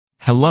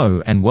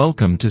Hello and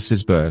welcome to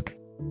Sisberg.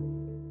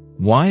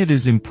 Why it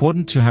is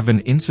important to have an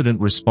incident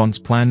response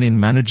plan in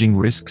managing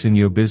risks in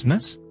your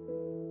business?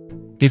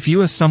 If you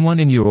are someone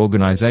in your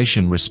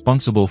organization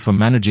responsible for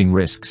managing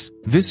risks,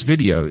 this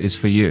video is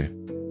for you.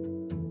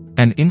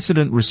 An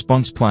incident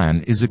response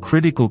plan is a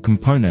critical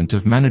component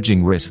of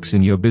managing risks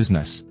in your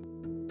business.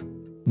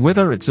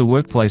 Whether it's a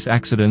workplace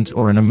accident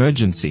or an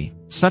emergency,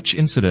 such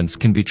incidents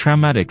can be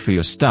traumatic for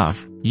your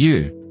staff,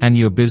 you, and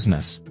your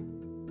business.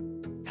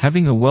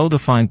 Having a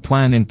well-defined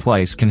plan in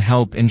place can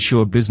help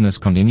ensure business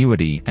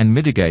continuity and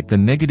mitigate the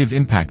negative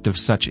impact of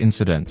such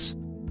incidents.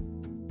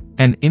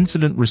 An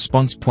incident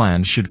response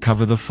plan should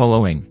cover the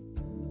following.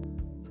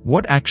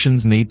 What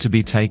actions need to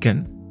be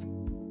taken?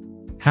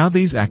 How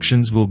these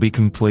actions will be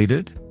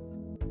completed?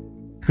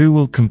 Who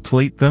will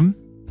complete them?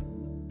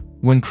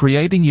 When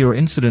creating your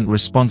incident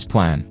response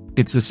plan,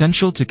 it's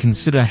essential to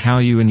consider how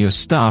you and your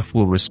staff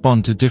will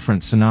respond to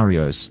different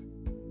scenarios.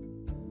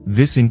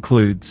 This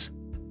includes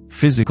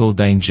physical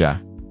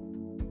danger.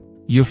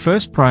 Your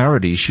first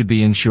priority should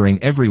be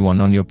ensuring everyone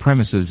on your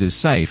premises is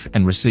safe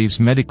and receives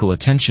medical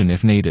attention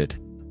if needed.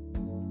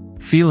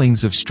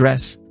 Feelings of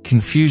stress,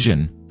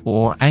 confusion,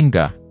 or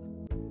anger.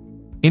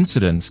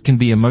 Incidents can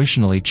be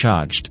emotionally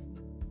charged.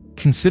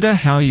 Consider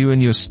how you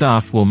and your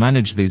staff will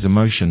manage these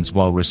emotions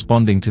while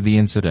responding to the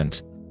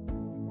incident.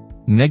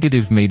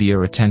 Negative media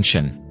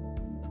attention.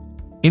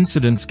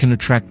 Incidents can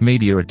attract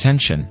media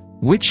attention,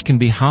 which can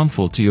be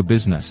harmful to your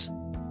business.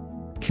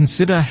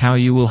 Consider how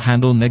you will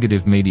handle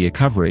negative media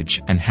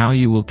coverage and how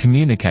you will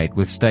communicate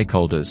with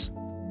stakeholders.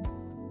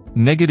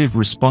 Negative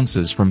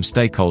responses from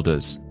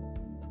stakeholders.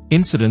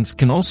 Incidents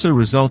can also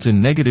result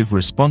in negative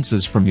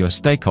responses from your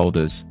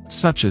stakeholders,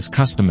 such as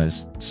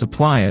customers,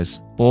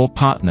 suppliers, or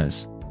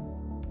partners.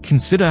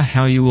 Consider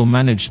how you will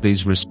manage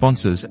these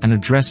responses and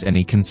address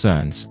any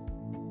concerns.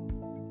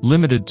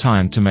 Limited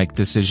time to make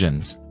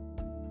decisions.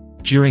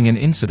 During an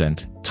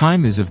incident,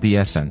 time is of the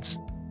essence.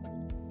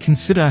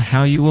 Consider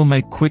how you will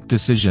make quick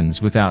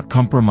decisions without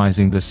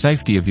compromising the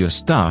safety of your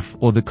staff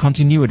or the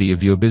continuity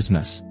of your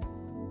business.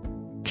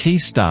 Key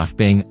staff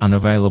being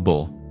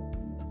unavailable.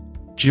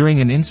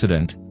 During an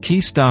incident, key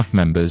staff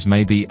members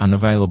may be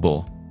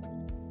unavailable.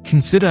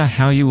 Consider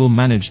how you will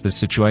manage the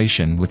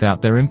situation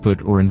without their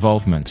input or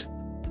involvement.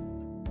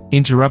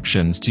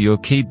 Interruptions to your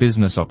key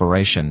business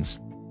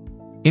operations.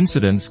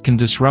 Incidents can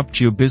disrupt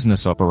your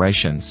business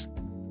operations.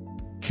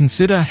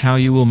 Consider how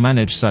you will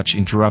manage such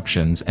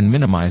interruptions and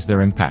minimize their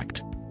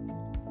impact.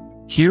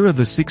 Here are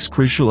the 6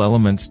 crucial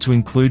elements to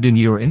include in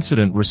your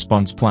incident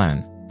response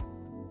plan.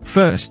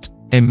 First,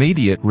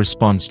 immediate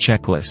response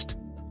checklist.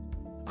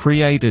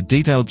 Create a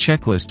detailed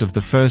checklist of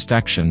the first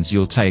actions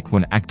you'll take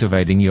when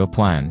activating your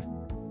plan.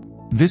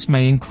 This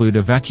may include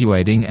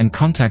evacuating and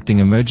contacting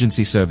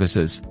emergency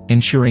services,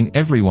 ensuring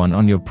everyone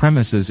on your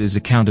premises is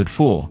accounted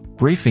for,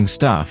 briefing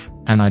staff,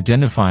 and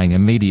identifying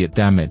immediate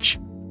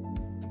damage.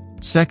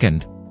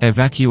 Second,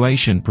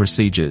 evacuation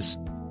procedures.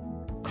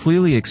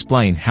 Clearly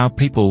explain how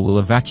people will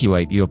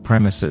evacuate your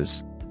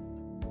premises.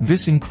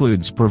 This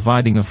includes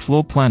providing a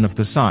floor plan of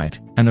the site,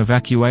 an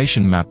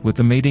evacuation map with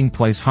the meeting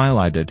place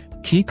highlighted,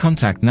 key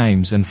contact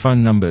names and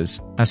phone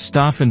numbers, a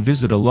staff and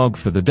visitor log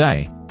for the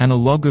day, and a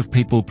log of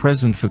people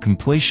present for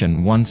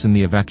completion once in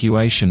the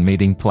evacuation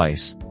meeting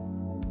place.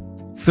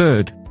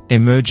 Third,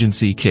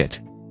 emergency kit.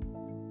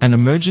 An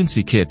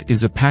emergency kit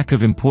is a pack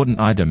of important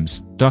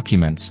items,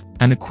 documents,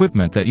 and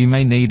equipment that you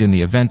may need in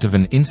the event of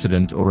an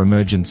incident or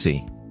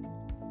emergency.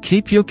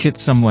 Keep your kit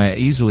somewhere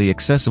easily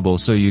accessible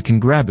so you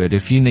can grab it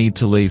if you need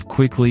to leave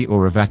quickly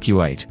or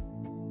evacuate.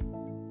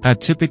 A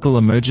typical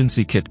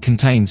emergency kit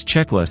contains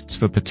checklists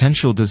for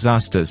potential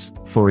disasters,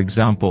 for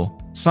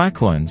example,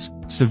 cyclones,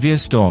 severe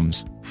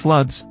storms,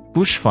 floods,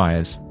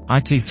 bushfires,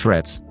 IT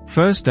threats,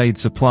 first aid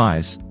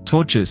supplies,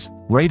 torches,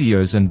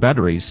 radios and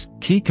batteries,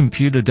 key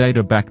computer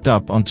data backed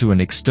up onto an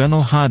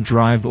external hard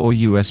drive or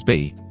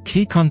USB,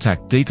 key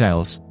contact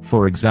details,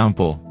 for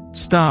example,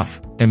 staff,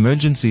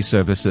 emergency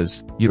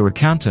services, your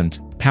accountant,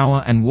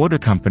 power and water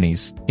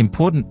companies,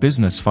 important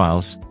business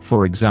files,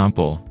 for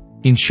example,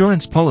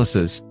 insurance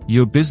policies,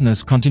 your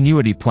business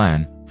continuity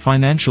plan,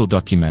 financial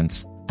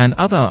documents, and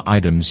other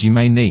items you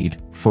may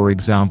need, for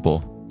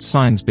example,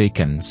 signs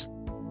beacons.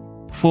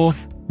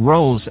 Fourth,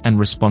 roles and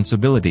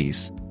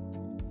responsibilities.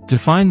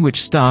 Define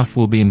which staff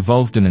will be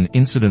involved in an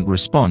incident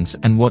response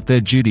and what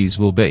their duties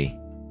will be.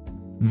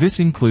 This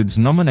includes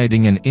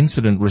nominating an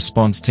incident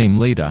response team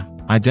leader,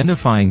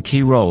 identifying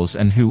key roles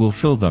and who will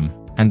fill them,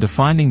 and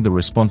defining the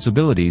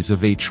responsibilities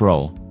of each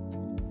role.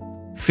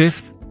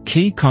 Fifth,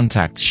 key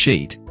contacts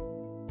sheet.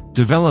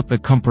 Develop a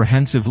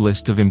comprehensive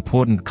list of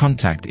important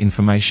contact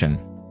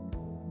information.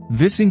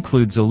 This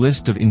includes a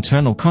list of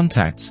internal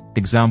contacts,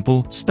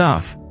 example,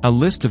 staff, a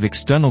list of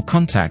external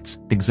contacts,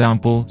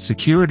 example,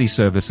 security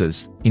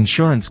services,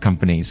 insurance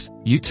companies,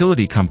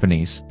 utility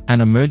companies, and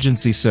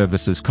emergency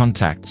services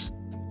contacts.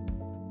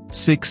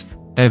 Sixth,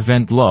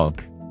 event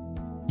log.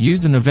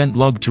 Use an event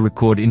log to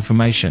record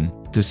information,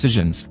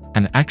 decisions,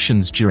 and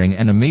actions during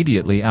and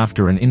immediately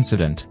after an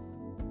incident.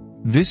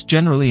 This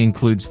generally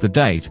includes the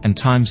date and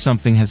time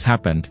something has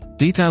happened,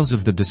 details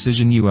of the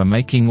decision you are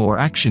making or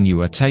action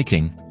you are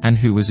taking, and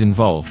who was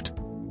involved.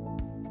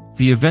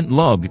 The event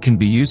log can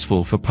be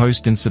useful for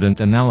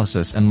post-incident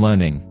analysis and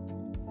learning.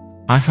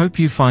 I hope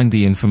you find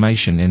the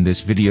information in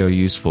this video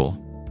useful.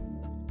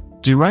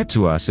 Do write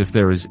to us if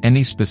there is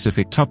any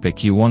specific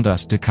topic you want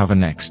us to cover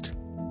next.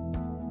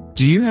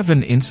 Do you have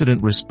an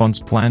incident response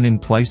plan in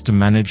place to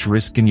manage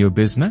risk in your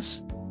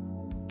business?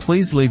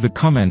 Please leave a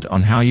comment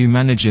on how you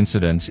manage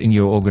incidents in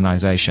your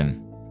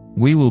organization.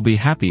 We will be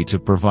happy to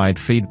provide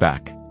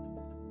feedback.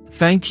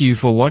 Thank you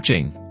for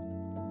watching.